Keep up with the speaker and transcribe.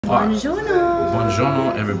Buongiorno.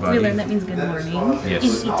 Buongiorno, everybody. We learned that means good morning in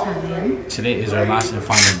Italian. Today is our last and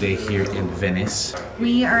final day here in Venice.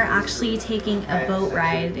 We are actually taking a boat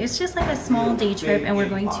ride. It's just like a small day trip, and we're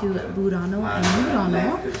going to Burano and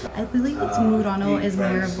Murano. I believe it's Murano is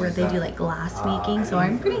more of where they do like glass making, so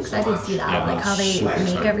I'm pretty excited to see that, like how they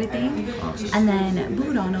make everything. And then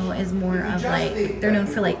Burano is more of like, they're known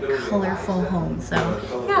for like colorful homes. So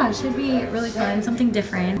yeah, it should be really fun, something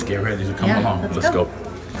different. Get ready to come along. Let's go.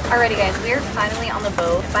 Alrighty guys, we are finally on the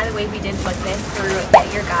boat. By the way, we did book this through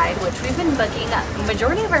Get Your Guide, which we've been booking the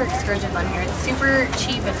majority of our excursions on here. It's super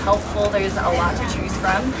cheap and helpful. There's a lot to choose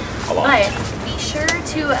from. But be sure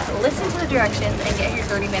to listen to the directions and get here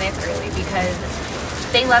 30 minutes early because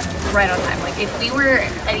they left right on time. Like if we were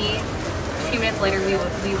any few minutes later, we would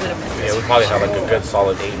have missed it. Yeah, we probably have like a good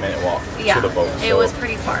solid 8-minute walk to the boat. So. It was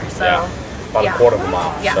pretty far, so. About a quarter of a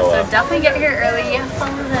mile. Yeah, so definitely get here early,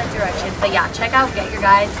 follow the directions. But yeah, check out Get Your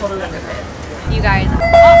Guide, totally worth it. You guys,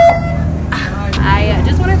 I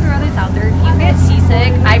just want to throw this out there. If you get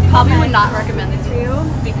seasick, I probably would not recommend this for you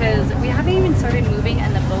because we haven't even started moving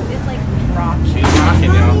and the boat is like rocking. She's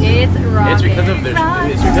rocking, yo. It's rocking. It's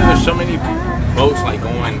because there's so many boats like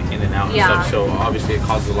going in and out and stuff, so obviously it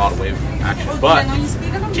causes a lot of wave action. But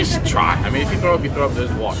just try. I mean, if you throw up,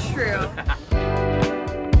 there's water. True.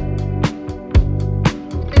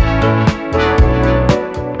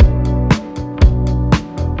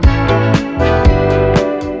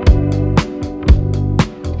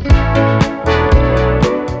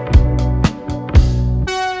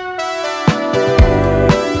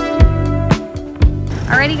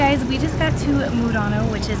 Alrighty guys, we just got to Murano,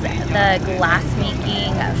 which is the glass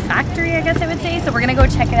making factory, I guess I would say. So we're gonna go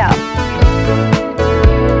check it out.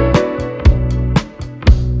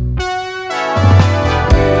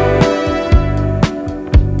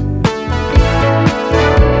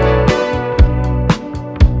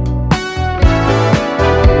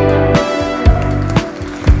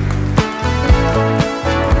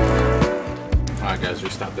 We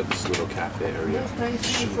stopped at this little cafe area.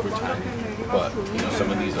 Super tiny, but you know some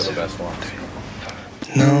of these are the best ones.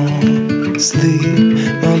 No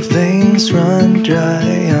sleep, my veins run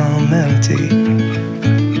dry, I'm empty.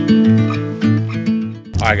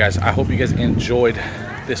 Alright guys, I hope you guys enjoyed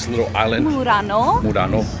this little island. Murano.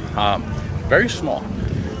 Very small.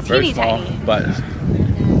 Very small, tiny. but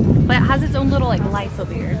it has its own little like life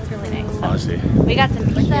over here. It's really nice. So honestly, we got some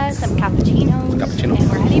pizza, some cappuccinos, and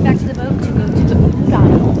we're heading back to the boat to go to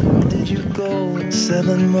Murano. Did you go in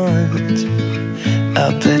 7 months?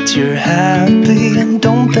 I bet you're happy and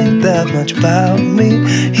don't think that much about me.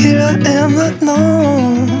 Here I am, not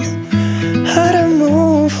knowing how to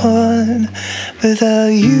move on without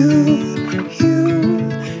you.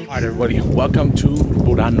 Alright everybody, welcome to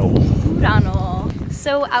Murano. Murano.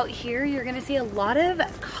 So out here, you're gonna see a lot of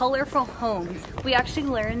colorful homes. We actually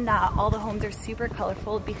learned that all the homes are super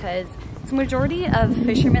colorful because it's a majority of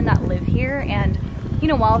fishermen that live here, and you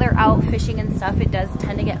know, while they're out fishing and stuff, it does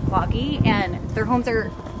tend to get foggy, and their homes are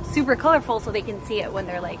super colorful so they can see it when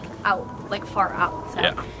they're like out, like far out. So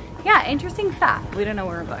yeah, interesting fact. We don't know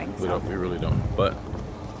where we're going. So. We really don't, but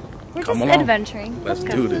we're just adventuring. Let's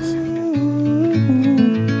do this.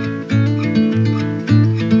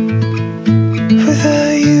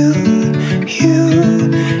 Without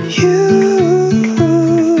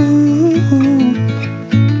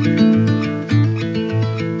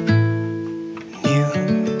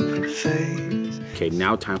Okay,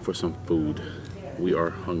 now time for some food. We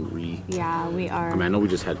are hungry. Yeah, we are. I mean, I know we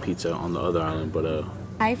just had pizza on the other island, but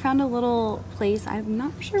I found a little place. I'm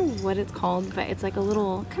not sure what it's called, but it's like a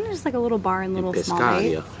little, kind of just like a little bar in little small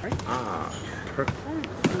bites. Ah, perfect.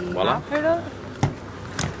 Voila.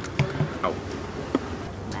 Oh.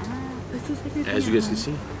 As you guys can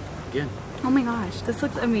see, again. Oh my gosh, this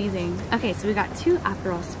looks amazing. Okay, so we got 2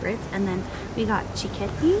 Aperol Spritz, and then we got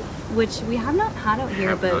Cicchetti, which we have not had out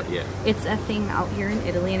here, but it's a thing out here in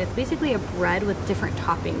Italy, and it's basically a bread with different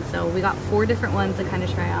toppings. So we got 4 different ones to kind of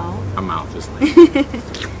try out. My mouth is like.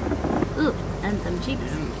 Ooh, and some chips.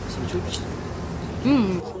 Yeah, some chips.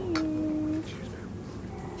 Mmm.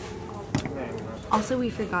 Also, we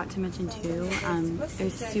forgot to mention too, a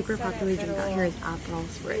super popular drink out here is Aperol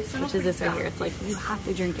Spritz, which is this right here. It's like, you have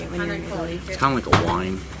to drink it when you're in Italy. It's kind of like a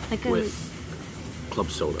wine with club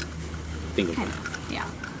soda. Think of it. Yeah.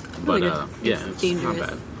 But really yeah, it's dangerous. not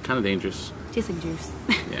bad. Kind of dangerous. Tastes like juice.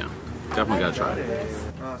 Yeah, definitely gotta try it.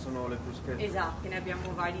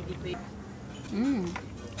 Mmm.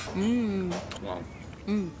 Mmm. Wow.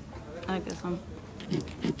 Mmm. I like this one.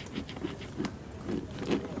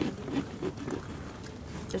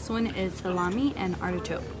 This one is salami and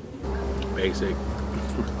artichoke. Basic.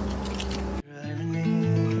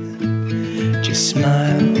 you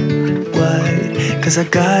smile. Why? 'Cause I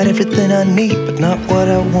got everything I need, but not what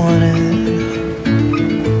I wanted.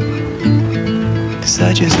 'Cause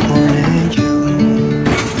I just wanted you.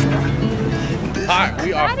 Alright,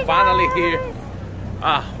 we are finally here.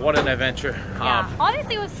 Ah, what an adventure. Yeah,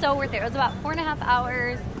 honestly, it was so worth it. It was about 4.5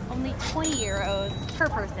 hours, only 20 euros per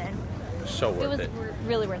person. So worth it. It was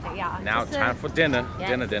really worth it, yeah. Now Just time for dinner.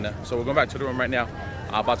 Yes. Dinner. So we're going back to the room right now.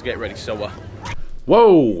 I'm about to get ready. So,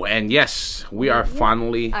 whoa, and yes, we are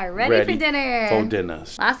finally ready for dinner. For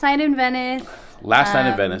dinners. Last night in Venice. Last night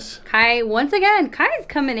in Venice. Kai, once again, Kai's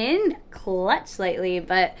coming in clutch lately,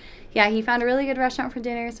 but yeah, he found a really good restaurant for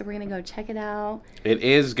dinner, so we're gonna go check it out. It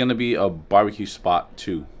is gonna be a barbecue spot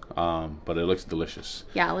too, but it looks delicious.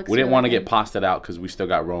 Yeah, it looks. We didn't really want to good. get pasted out because we still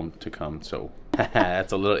got Rome to come, so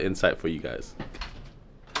that's a little insight for you guys.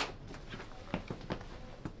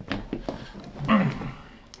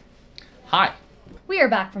 Hi. We are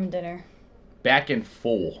back from dinner. Back in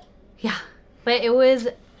full. Yeah, but it was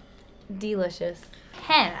delicious.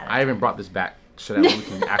 10 out of 10. I even brought this back so that we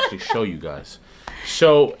can actually show you guys.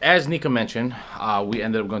 So, as Nika mentioned, we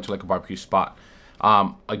ended up going to like a barbecue spot.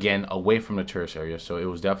 Again, away from the tourist area. So, it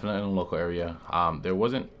was definitely in a local area. There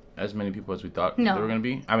wasn't as many people as we thought there were going to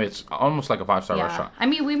be. I mean, it's almost like a 5-star restaurant. I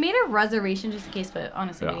mean, we made a reservation just in case, but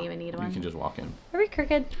honestly, we didn't even need one. You can just walk in. Are we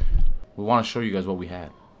crooked? We want to show you guys what we had.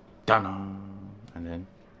 Dun-dun. And then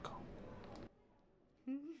go.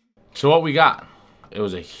 So, what we got? It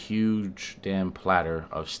was a huge damn platter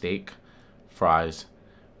of steak, fries,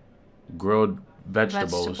 grilled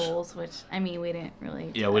vegetables, which I mean we didn't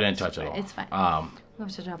really. Yeah, we didn't touch it all. It's fine.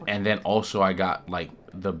 And then also I got like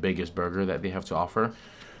the biggest burger that they have to offer.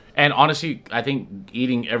 And honestly, I think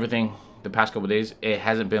eating everything the past couple of days, it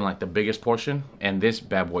hasn't been like the biggest portion. And this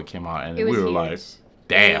bad boy came out, and we were huge. like,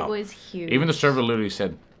 "Damn!" It was huge. Even the server literally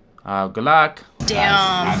said, "Good luck."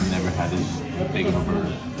 Damn. I've never had this big of a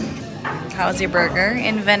burger. How's your burger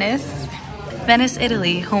in Venice? Venice,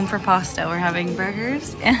 Italy, home for pasta. We're having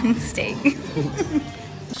burgers and steak.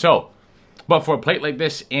 So, but for a plate like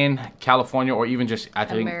this in California, or even just I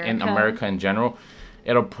think in America in general,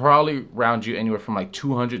 it'll probably round you anywhere from like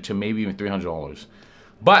 $200 to maybe even $300.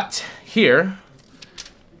 But here,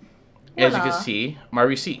 as you can see, my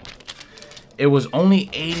receipt. It was only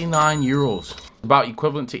 89 euros, about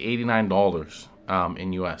equivalent to $89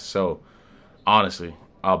 in US. So, honestly,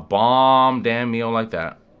 a bomb damn meal like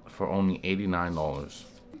that for only $89.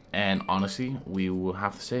 And honestly, we will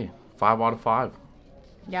have to say 5 out of 5.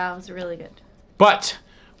 Yeah, it was really good. But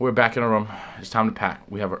we're back in our room. It's time to pack.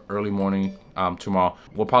 We have an early morning tomorrow.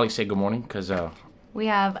 We'll probably say good morning because we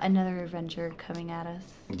have another adventure coming at us.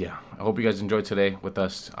 Yeah, I hope you guys enjoyed today with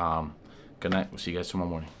us. Good night. We'll see you guys tomorrow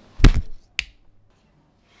morning.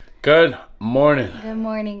 Good morning. Good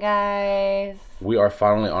morning, guys. We are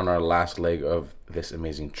finally on our last leg of this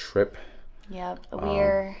amazing trip. Yep,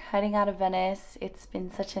 we're heading out of Venice. It's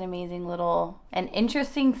been such an amazing and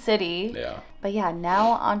interesting city. Yeah. But yeah, now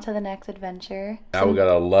on to the next adventure. Now we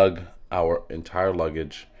gotta lug our entire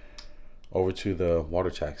luggage over to the water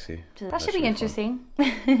taxi. That should be interesting.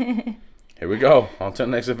 Here we go. On to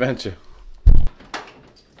the next adventure.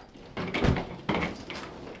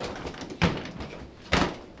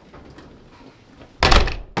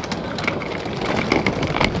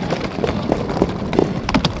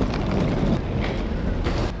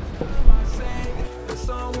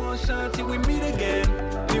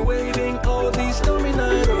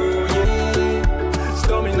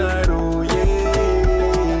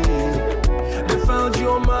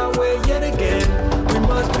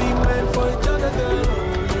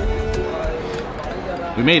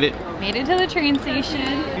 We made it. Made it to the train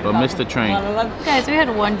station. But missed the train. Guys, we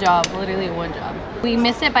had one job, literally one job. We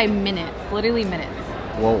missed it by minutes, literally minutes.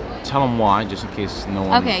 Well, tell them why, just in case no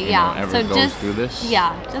one ever goes through this.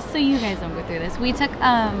 Yeah, just so you guys don't go through this. We took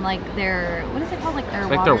like their, what is it called? Like their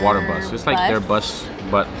it's like their water bus. It's like their bus,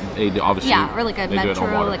 but they obviously or like a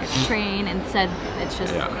metro, like a train. Instead, it's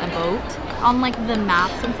just a boat. On like the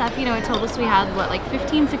maps and stuff, you know, it told us we had what, like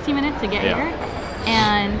 15-60 minutes to get here.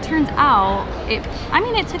 And turns out, it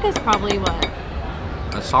took us probably, what?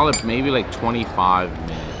 A solid maybe like 25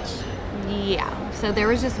 minutes. Yeah, so there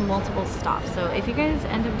was just multiple stops. So if you guys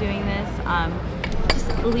end up doing this,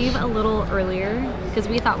 just leave a little earlier, because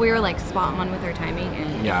we thought we were like spot on with our timing,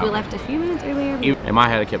 and if we left a few minutes earlier. In my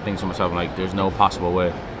head, I kept thinking to myself, like, there's no possible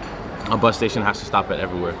way. A bus station has to stop at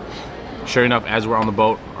everywhere. Sure enough, as we're on the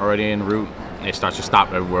boat, already en route, it starts to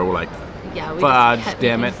stop everywhere. We're like, fudge,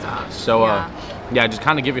 damn it. So, yeah, just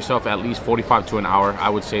kind of give yourself at least 45 to an hour, I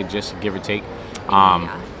would say, just give or take.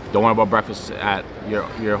 Don't worry about breakfast at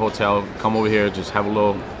your hotel. Come over here, just have a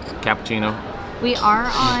little cappuccino, We are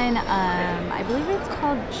on, I believe it's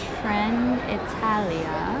called Tren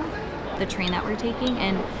Italia, the train that we're taking,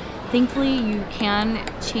 and thankfully you can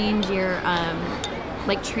change your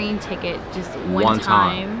like train ticket just one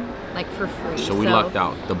time, like for free. So we lucked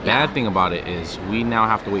out. The bad thing about it is we now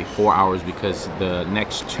have to wait 4 hours because the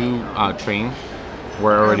next 2 trains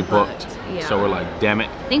were already booked. Yeah. So we're like, damn it.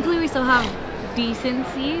 Thankfully we still have decent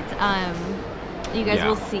seats. You guys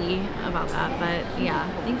will see about that, but yeah,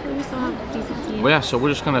 thankfully we still have decent seats. Well, yeah, so we're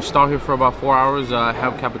just gonna start here for about 4 hours,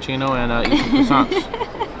 have cappuccino and eat some croissants.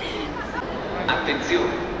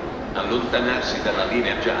 Attenzione, allontanarsi dalla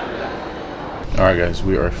linea gialla. Alright guys,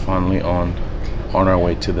 we are finally on our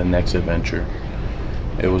way to the next adventure.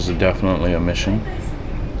 It was definitely a mission.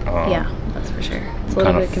 Yeah, that's for sure. It's a little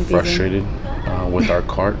kind bit of confusing. frustrated with our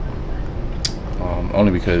cart.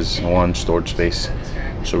 Only because, one, storage space.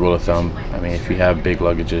 So rule of thumb, I mean, if you have big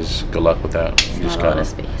luggages, good luck with that. It's not a lot of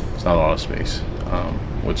space. It's not a lot of space,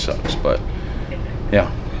 which sucks. But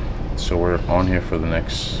yeah, so we're on here for the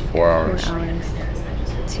next 4 hours. 4 hours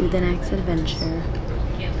to the next adventure.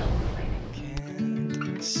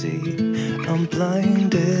 Can't see, I'm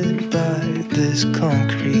blinded by this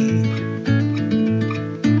concrete.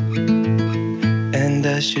 And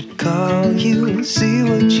I should call you, see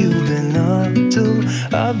what you've been up to.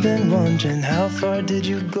 I've been wondering, how far did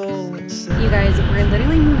you go? You guys, we're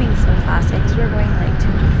literally moving so fast. I think we're going like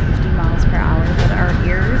 250 miles per hour, but our